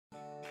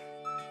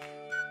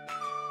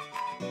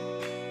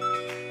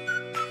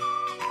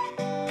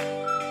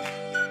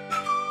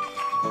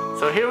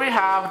So here we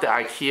have the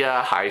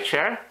IKEA high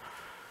chair,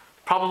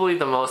 probably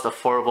the most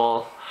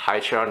affordable high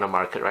chair on the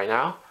market right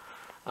now,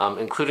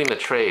 including the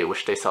tray,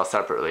 which they sell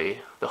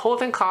separately. The whole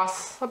thing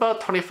costs about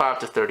 25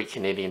 to 30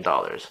 Canadian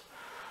dollars.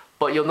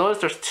 But you'll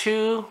notice there's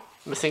two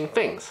missing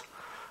things.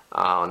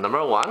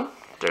 Number one,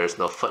 there's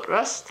no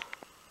footrest.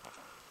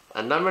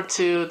 And number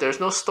two, there's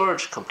no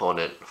storage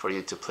component for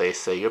you to place,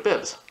 say, your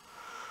bibs.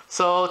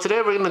 So today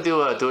we're going to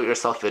do a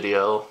do-it-yourself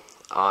video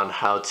on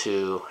how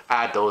to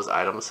add those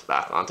items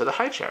back onto the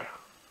high chair.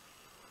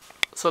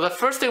 So the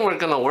first thing we're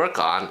going to work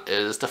on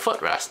is the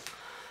footrest.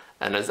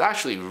 And it's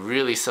actually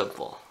really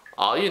simple.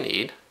 All you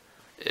need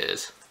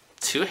is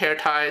 2 hair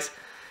ties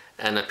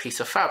and a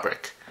piece of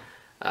fabric.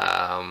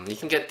 You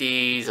can get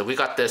these, we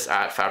got this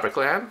at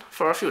Fabricland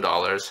for a few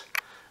dollars.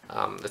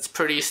 It's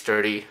pretty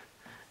sturdy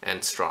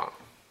and strong.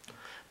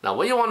 Now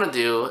what you want to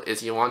do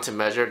is you want to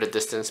measure the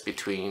distance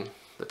between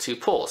the 2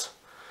 poles.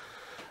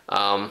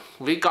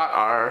 We got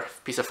our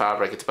piece of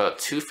fabric, it's about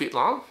 2 feet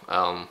long.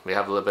 We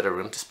have a little bit of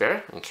room to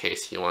spare in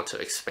case you want to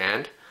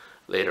expand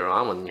later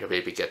on when your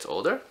baby gets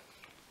older.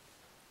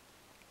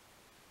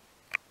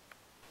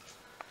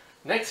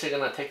 Next, you're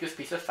going to take this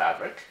piece of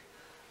fabric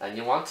and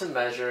you want to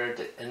measure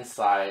the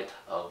inside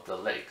of the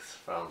legs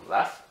from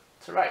left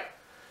to right.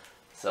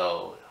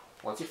 So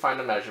once you find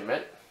the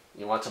measurement,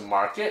 you want to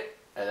mark it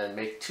and then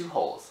make 2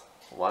 holes.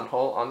 1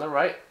 hole on the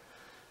right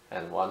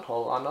and 1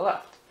 hole on the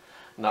left.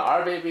 Now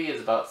our baby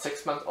is about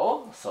 6 months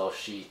old, so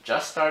she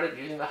just started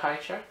using the high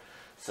chair.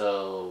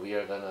 So we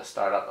are going to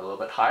start up a little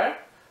bit higher,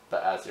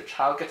 but as your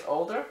child gets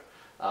older,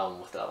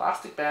 with the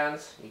elastic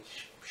bands,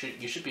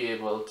 you should be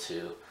able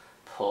to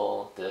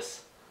pull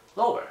this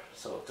lower,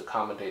 so to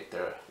accommodate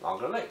their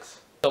longer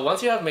legs. So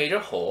once you have made your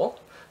hole,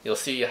 you'll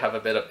see you have a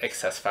bit of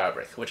excess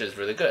fabric, which is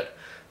really good,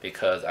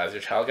 because as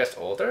your child gets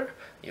older,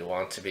 you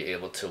want to be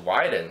able to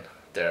widen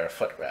their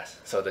footrest,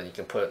 so then you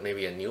can put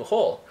maybe a new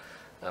hole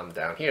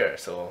down here,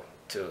 so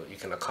you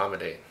can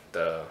accommodate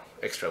the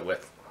extra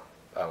width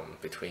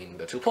between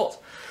the 2 poles.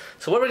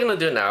 So what we're going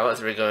to do now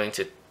is we're going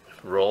to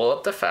roll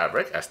up the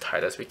fabric as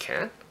tight as we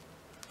can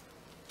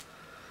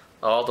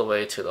all the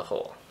way to the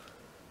hole.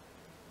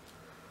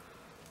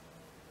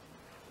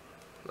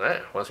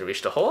 Alright, once we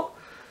reach the hole,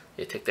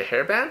 you take the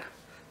hairband,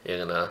 you're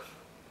going to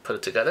put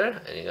it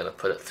together and you're going to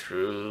put it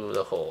through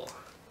the hole.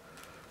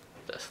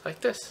 Just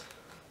like this.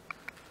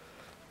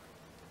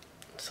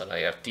 So now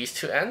you have these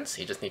 2 ends,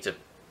 you just need to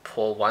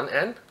pull one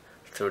end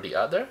through the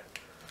other,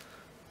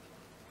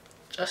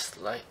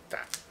 just like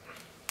that.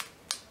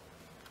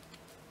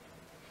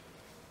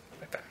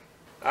 Like that.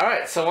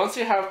 Alright, so once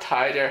you have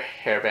tied your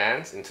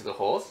hairbands into the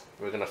holes,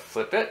 we're going to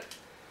flip it.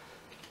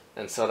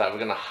 And so that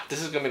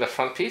this is going to be the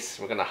front piece,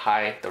 we're going to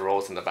hide the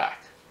rolls in the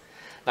back.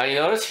 Now you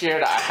notice here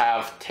that I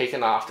have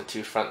taken off the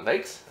 2 front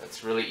legs.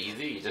 It's really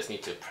easy, you just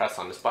need to press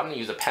on this button,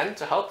 use a pen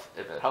to help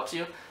if it helps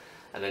you,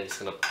 and then you're just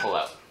going to pull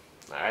out.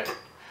 Alright,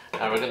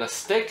 now we're going to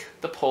stick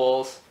the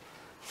poles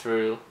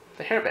through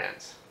the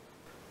hairbands.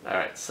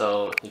 Alright,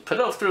 so you put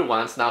it through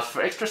once. Now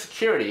for extra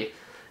security,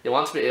 you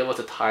want to be able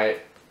to tie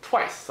it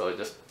twice, so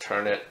just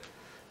turn it,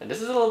 and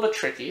this is a little bit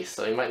tricky,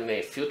 so you might need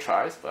a few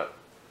tries, but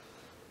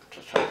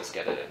just try to just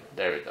get it in.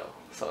 There we go.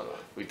 So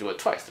we do it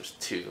twice. There's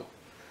 2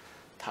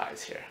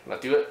 ties here. Now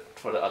do it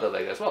for the other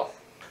leg as well.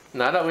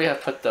 Now that we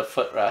have put the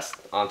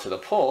footrest onto the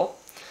pole,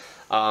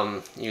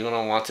 you're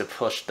going to want to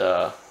push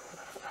the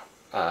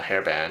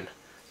hairband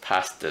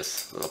past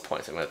this little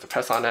point. So I'm going to have to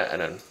press on it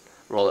and then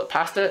roll it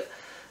past it.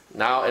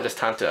 Now it is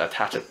time to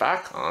attach it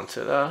back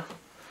onto the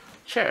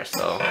chair.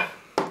 So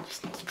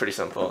it's pretty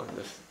simple.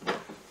 Just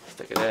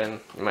stick it in.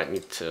 You might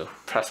need to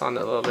press on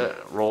it a little bit,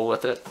 roll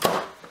with it,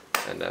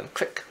 and then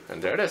click,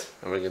 and there it is.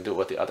 And we're going to do it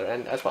with the other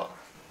end as well.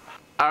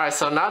 Alright,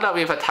 so now that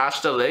we've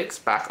attached the legs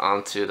back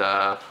onto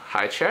the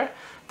high chair,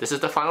 this is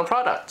the final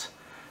product.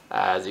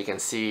 As you can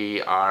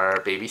see, our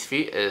baby's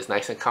feet is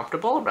nice and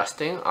comfortable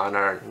resting on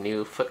our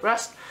new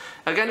footrest.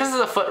 Again, this is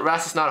a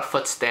footrest, it's not a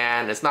foot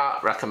stand. It's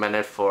not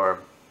recommended for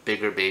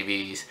bigger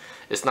babies.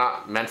 It's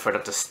not meant for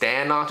them to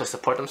stand on to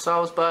support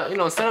themselves, but you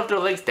know, instead of their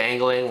legs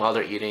dangling while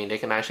they're eating, they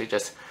can actually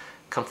just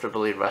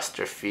comfortably rest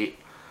their feet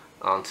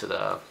onto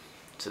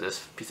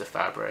this piece of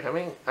fabric. I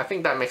mean, I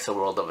think that makes a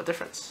world of a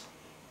difference.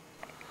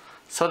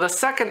 So the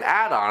second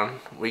add-on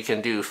we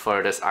can do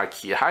for this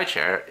IKEA high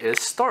chair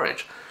is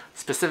storage,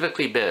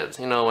 specifically bibs.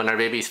 You know, when our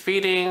baby's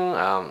feeding,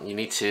 you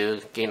need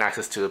to gain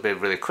access to a bib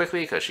really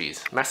quickly because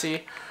she's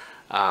messy.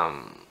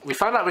 We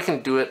found out we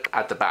can do it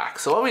at the back.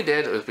 So what we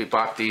did is we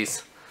bought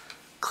these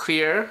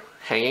clear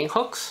hanging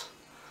hooks,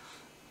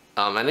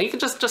 and then you can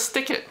just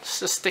stick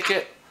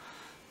it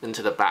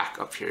into the back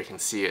up here. You can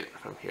see it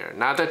from here.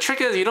 Now the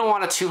trick is you don't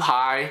want it too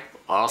high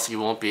or else you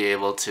won't be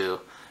able to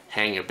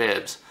hang your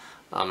bibs.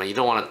 And you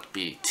don't want it to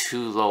be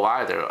too low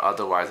either,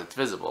 otherwise it's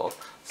visible.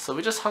 So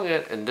we just hung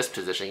it in this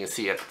position, you can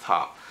see at the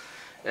top.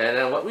 And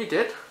then what we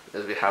did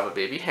is we have a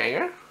baby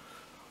hanger,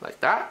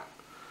 like that,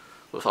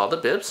 with all the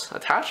bibs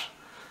attached.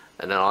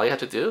 And then all you have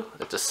to do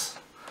is just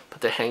put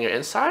the hanger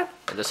inside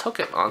and just hook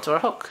it onto our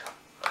hook.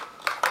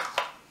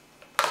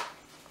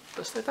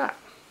 just like that.